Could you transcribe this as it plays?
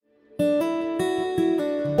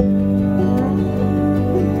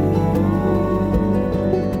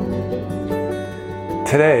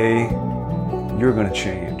today, you're going to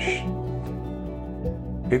change.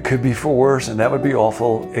 It could be for worse, and that would be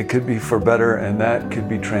awful. It could be for better, and that could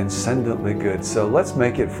be transcendently good. So let's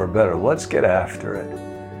make it for better. Let's get after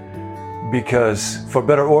it. Because for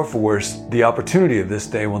better or for worse, the opportunity of this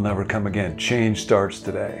day will never come again. Change starts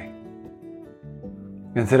today.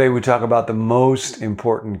 And today we talk about the most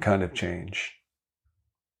important kind of change.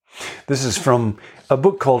 This is from a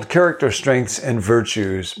book called Character Strengths and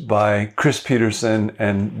Virtues by Chris Peterson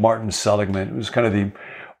and Martin Seligman. It was kind of the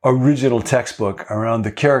original textbook around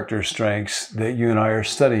the character strengths that you and I are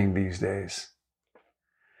studying these days.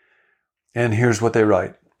 And here's what they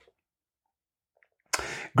write.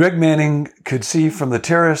 Greg Manning could see from the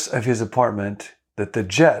terrace of his apartment that the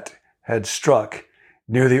jet had struck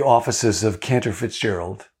near the offices of Cantor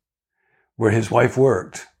Fitzgerald, where his wife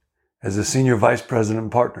worked as a senior vice president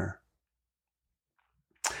and partner.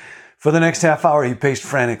 For the next half hour, he paced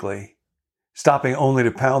frantically, stopping only to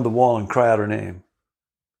pound the wall and cry out her name.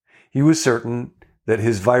 He was certain that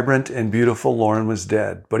his vibrant and beautiful Lauren was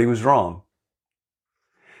dead, but he was wrong.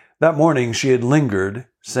 That morning, she had lingered,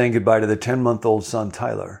 saying goodbye to the 10-month-old son,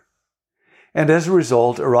 Tyler, and as a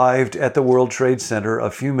result, arrived at the World Trade Center a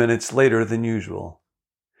few minutes later than usual.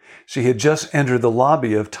 She had just entered the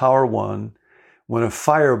lobby of Tower 1 when a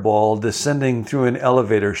fireball descending through an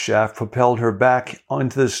elevator shaft propelled her back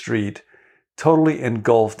onto the street, totally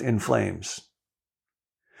engulfed in flames.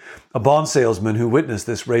 A bond salesman who witnessed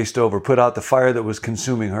this raced over, put out the fire that was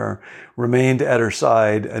consuming her, remained at her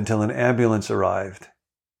side until an ambulance arrived.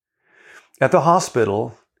 At the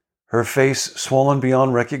hospital, her face swollen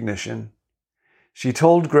beyond recognition, she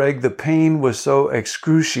told Greg the pain was so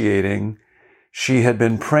excruciating she had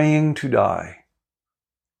been praying to die.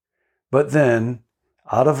 But then,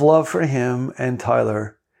 out of love for him and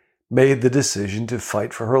Tyler, made the decision to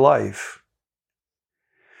fight for her life.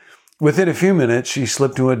 Within a few minutes, she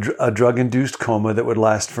slipped into a drug-induced coma that would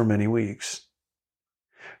last for many weeks.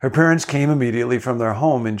 Her parents came immediately from their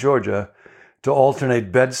home in Georgia to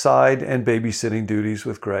alternate bedside and babysitting duties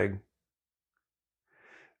with Greg.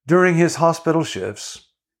 During his hospital shifts,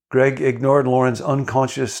 Greg ignored Lauren's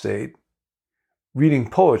unconscious state, reading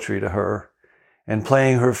poetry to her and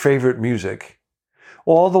playing her favorite music,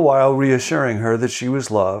 all the while reassuring her that she was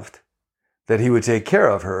loved, that he would take care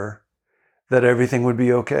of her, that everything would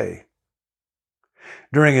be okay.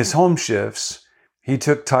 During his home shifts, he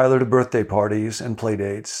took Tyler to birthday parties and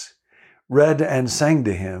playdates, read and sang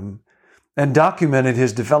to him, and documented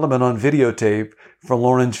his development on videotape for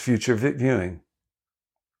Lauren's future viewing.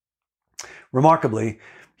 Remarkably,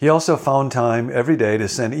 he also found time every day to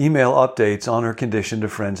send email updates on her condition to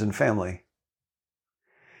friends and family.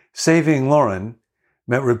 Saving Lauren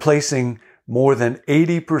meant replacing more than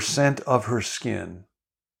 80% of her skin,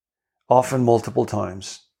 often multiple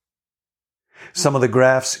times. Some of the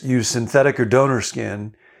grafts used synthetic or donor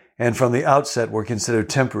skin, and from the outset were considered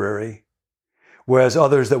temporary, whereas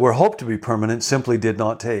others that were hoped to be permanent simply did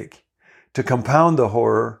not take. To compound the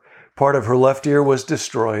horror, part of her left ear was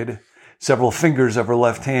destroyed. Several fingers of her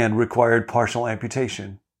left hand required partial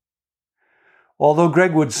amputation. Although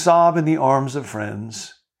Greg would sob in the arms of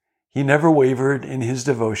friends, he never wavered in his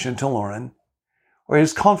devotion to Lauren or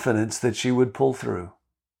his confidence that she would pull through.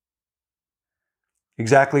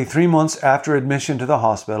 Exactly 3 months after admission to the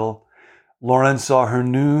hospital, Lauren saw her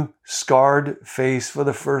new, scarred face for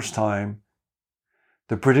the first time.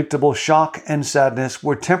 The predictable shock and sadness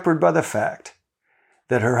were tempered by the fact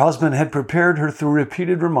that her husband had prepared her through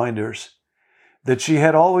repeated reminders that she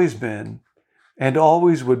had always been and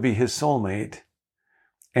always would be his soulmate,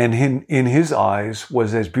 and in his eyes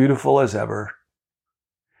was as beautiful as ever.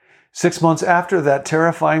 6 months after that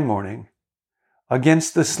terrifying morning,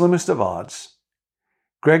 against the slimmest of odds,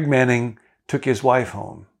 Greg Manning took his wife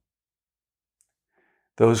home.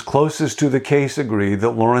 Those closest to the case agree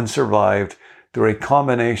that Lauren survived through a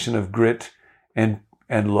combination of grit and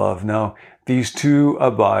love. Now, these two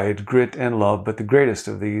abide, grit and love, but the greatest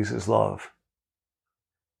of these is love.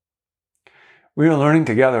 We are learning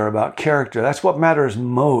together about character. That's what matters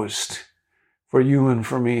most for you and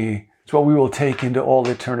for me. It's what we will take into all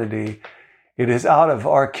eternity. It is out of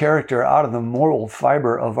our character, out of the moral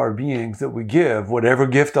fiber of our beings that we give whatever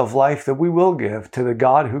gift of life that we will give to the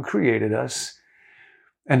God who created us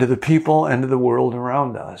and to the people and to the world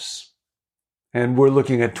around us. And we're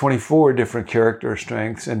looking at 24 different character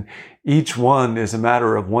strengths, and each one is a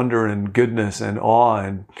matter of wonder and goodness and awe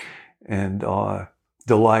and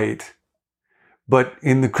delight. But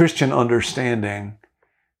in the Christian understanding,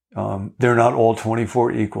 They're not all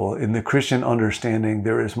 24 equal. In the Christian understanding,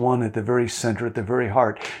 there is one at the very center, at the very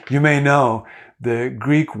heart. You may know the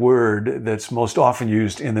Greek word that's most often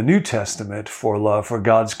used in the New Testament for love, for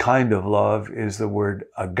God's kind of love, is the word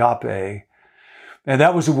agape. And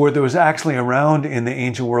that was a word that was actually around in the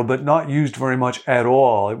ancient world, but not used very much at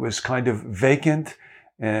all. It was kind of vacant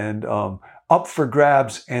and up for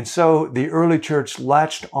grabs. And so the early church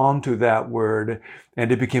latched onto that word,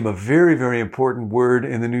 and it became a very, very important word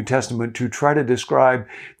in the New Testament to try to describe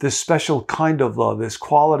this special kind of love, this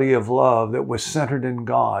quality of love that was centered in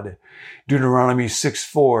God. Deuteronomy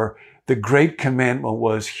 6:4, the great commandment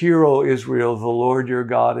was, "Hear, O Israel, the Lord your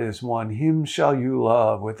God is one. Him shall you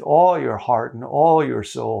love with all your heart and all your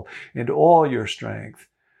soul and all your strength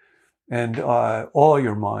and all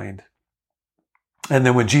your mind." And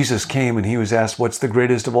then when Jesus came and he was asked, what's the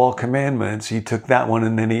greatest of all commandments? He took that one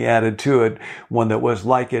and then he added to it one that was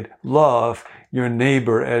like it: love your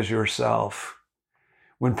neighbor as yourself.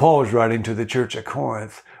 When Paul was writing to the church at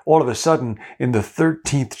Corinth, all of a sudden in the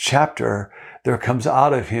 13th chapter, there comes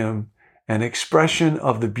out of him an expression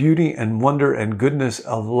of the beauty and wonder and goodness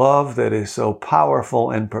of love that is so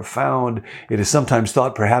powerful and profound. It is sometimes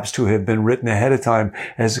thought perhaps to have been written ahead of time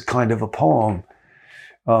as a kind of a poem.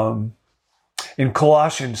 In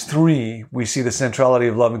Colossians 3, we see the centrality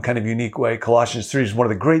of love in kind of a unique way. Colossians 3 is one of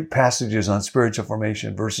the great passages on spiritual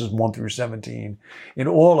formation, verses 1 through 17. In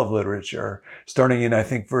all of literature, starting in, I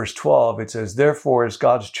think, verse 12, it says, "Therefore, as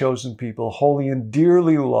God's chosen people, holy and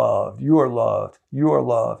dearly loved, you are loved, you are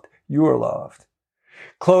loved, you are loved.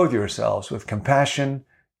 Clothe yourselves with compassion,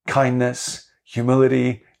 kindness,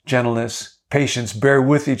 humility, gentleness, patience. Bear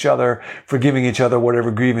with each other, forgiving each other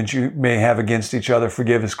whatever grievance you may have against each other.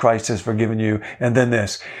 Forgive as Christ has forgiven you." And then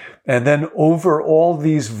this. "And then over all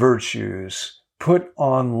these virtues, put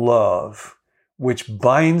on love, which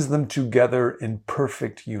binds them together in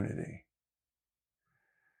perfect unity."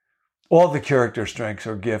 All the character strengths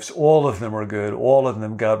or gifts, all of them are good. All of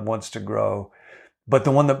them God wants to grow. But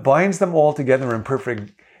the one that binds them all together in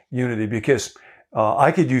perfect unity, because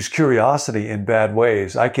I could use curiosity in bad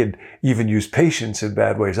ways. I could even use patience in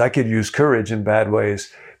bad ways. I could use courage in bad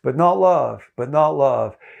ways, but not love,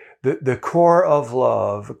 The core of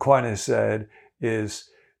love, Aquinas said, is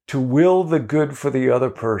to will the good for the other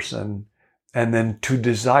person and then to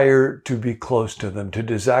desire to be close to them, to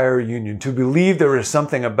desire union, to believe there is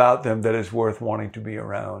something about them that is worth wanting to be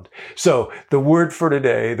around. So the word for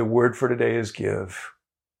today is give.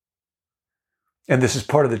 And this is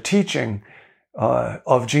part of the teaching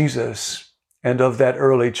of Jesus and of that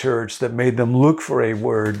early church that made them look for a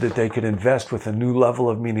word that they could invest with a new level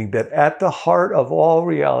of meaning, that at the heart of all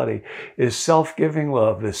reality is self-giving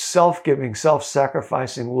love, this self-giving,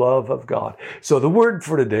 self-sacrificing love of God. So the word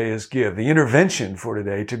for today is give. The intervention for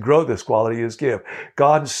today to grow this quality is give.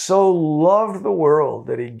 God so loved the world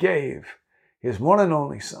that he gave his one and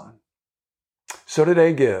only Son. So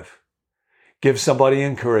today give. Give somebody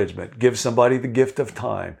encouragement. Give somebody the gift of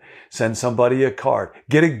time. Send somebody a card.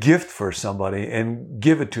 Get a gift for somebody and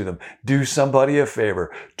give it to them. Do somebody a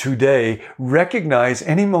favor. Today, recognize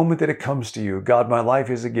any moment that it comes to you. God, my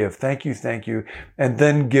life is a gift. Thank you. And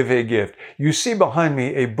then give a gift. You see behind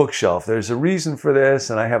me a bookshelf. There's a reason for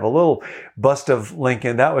this, and I have a little bust of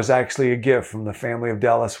Lincoln. That was actually a gift from the family of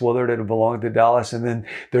Dallas Willard. It belonged to Dallas. And then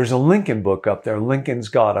there's a Lincoln book up there, Lincoln's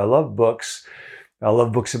God. I love books. I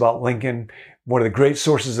love books about Lincoln. One of the great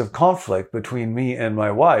sources of conflict between me and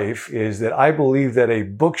my wife is that I believe that a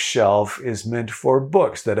bookshelf is meant for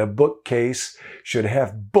books, that a bookcase should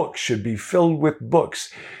have books, should be filled with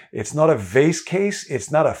books. It's not a vase case.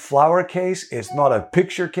 It's not a flower case. It's not a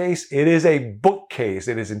picture case. It is a bookcase.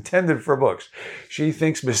 It is intended for books. She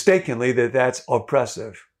thinks mistakenly that that's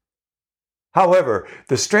oppressive. However,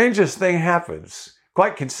 the strangest thing happens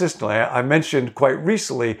quite consistently. I mentioned quite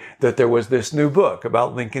recently that there was this new book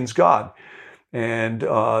about Lincoln's God, and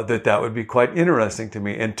that would be quite interesting to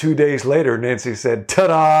me. And 2 days later, Nancy said,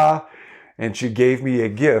 ta-da! And she gave me a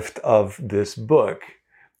gift of this book.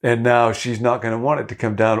 And now she's not going to want it to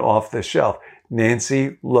come down off the shelf.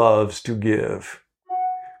 Nancy loves to give.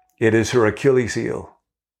 It is her Achilles heel,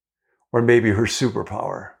 or maybe her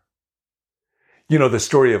superpower. You know the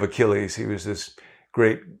story of Achilles. He was this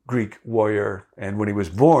great Greek warrior. And when he was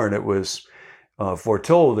born, it was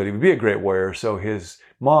foretold that he would be a great warrior. So his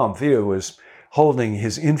mom, Thea, was holding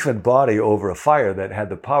his infant body over a fire that had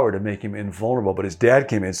the power to make him invulnerable. But his dad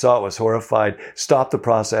came in, saw it, was horrified, stopped the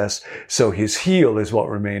process. So his heel is what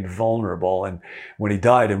remained vulnerable. And when he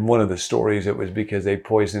died, in one of the stories, it was because a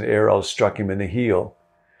poisoned arrow struck him in the heel.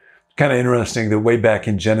 Kind of interesting that way back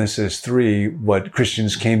in Genesis 3, what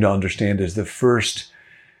Christians came to understand is the first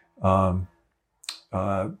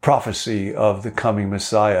prophecy of the coming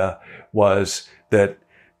Messiah was that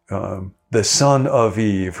the son of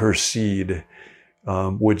Eve, her seed,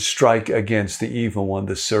 would strike against the evil one,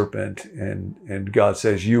 the serpent. And God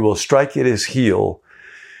says, you will strike at his heel,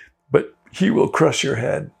 but he will crush your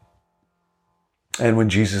head. And when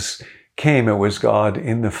Jesus came, it was God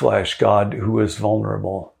in the flesh, God who was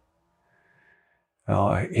vulnerable.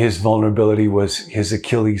 His vulnerability was his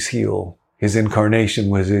Achilles heel. His incarnation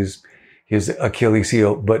was his Achilles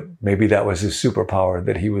heel, but maybe that was his superpower,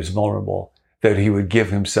 that he was vulnerable, that he would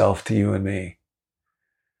give himself to you and me.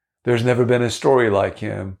 There's never been a story like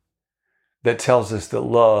him that tells us that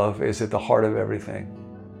love is at the heart of everything.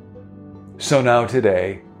 So now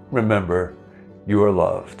today, remember, you are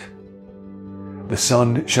loved. The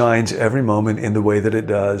sun shines every moment in the way that it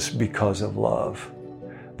does because of love.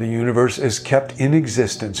 The universe is kept in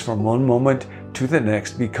existence from one moment to the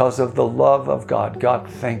next because of the love of God. God,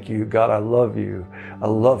 thank you. God, I love you. I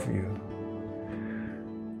love you.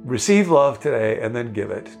 Receive love today and then give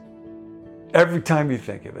it. Every time you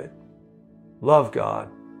think of it. Love God.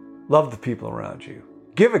 Love the people around you.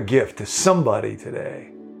 Give a gift to somebody today.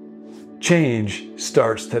 Change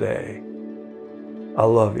starts today. I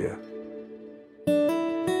love you.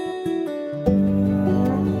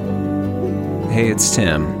 Hey, it's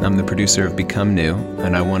Tim. I'm the producer of Become New,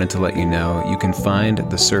 and I wanted to let you know you can find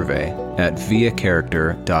the survey at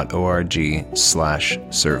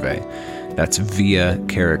viacharacter.org/survey. That's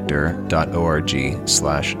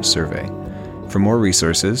viacharacter.org/survey. For more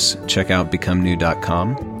resources, check out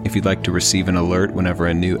becomenew.com. If you'd like to receive an alert whenever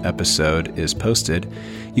a new episode is posted,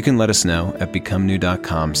 you can let us know at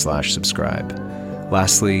becomenew.com/subscribe.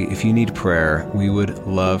 Lastly, if you need prayer, we would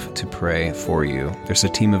love to pray for you. There's a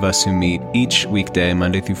team of us who meet each weekday,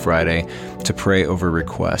 Monday through Friday, to pray over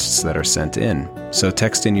requests that are sent in. So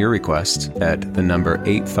text in your request at the number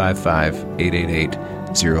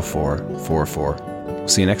 855-888-0444.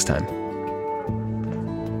 See you next time.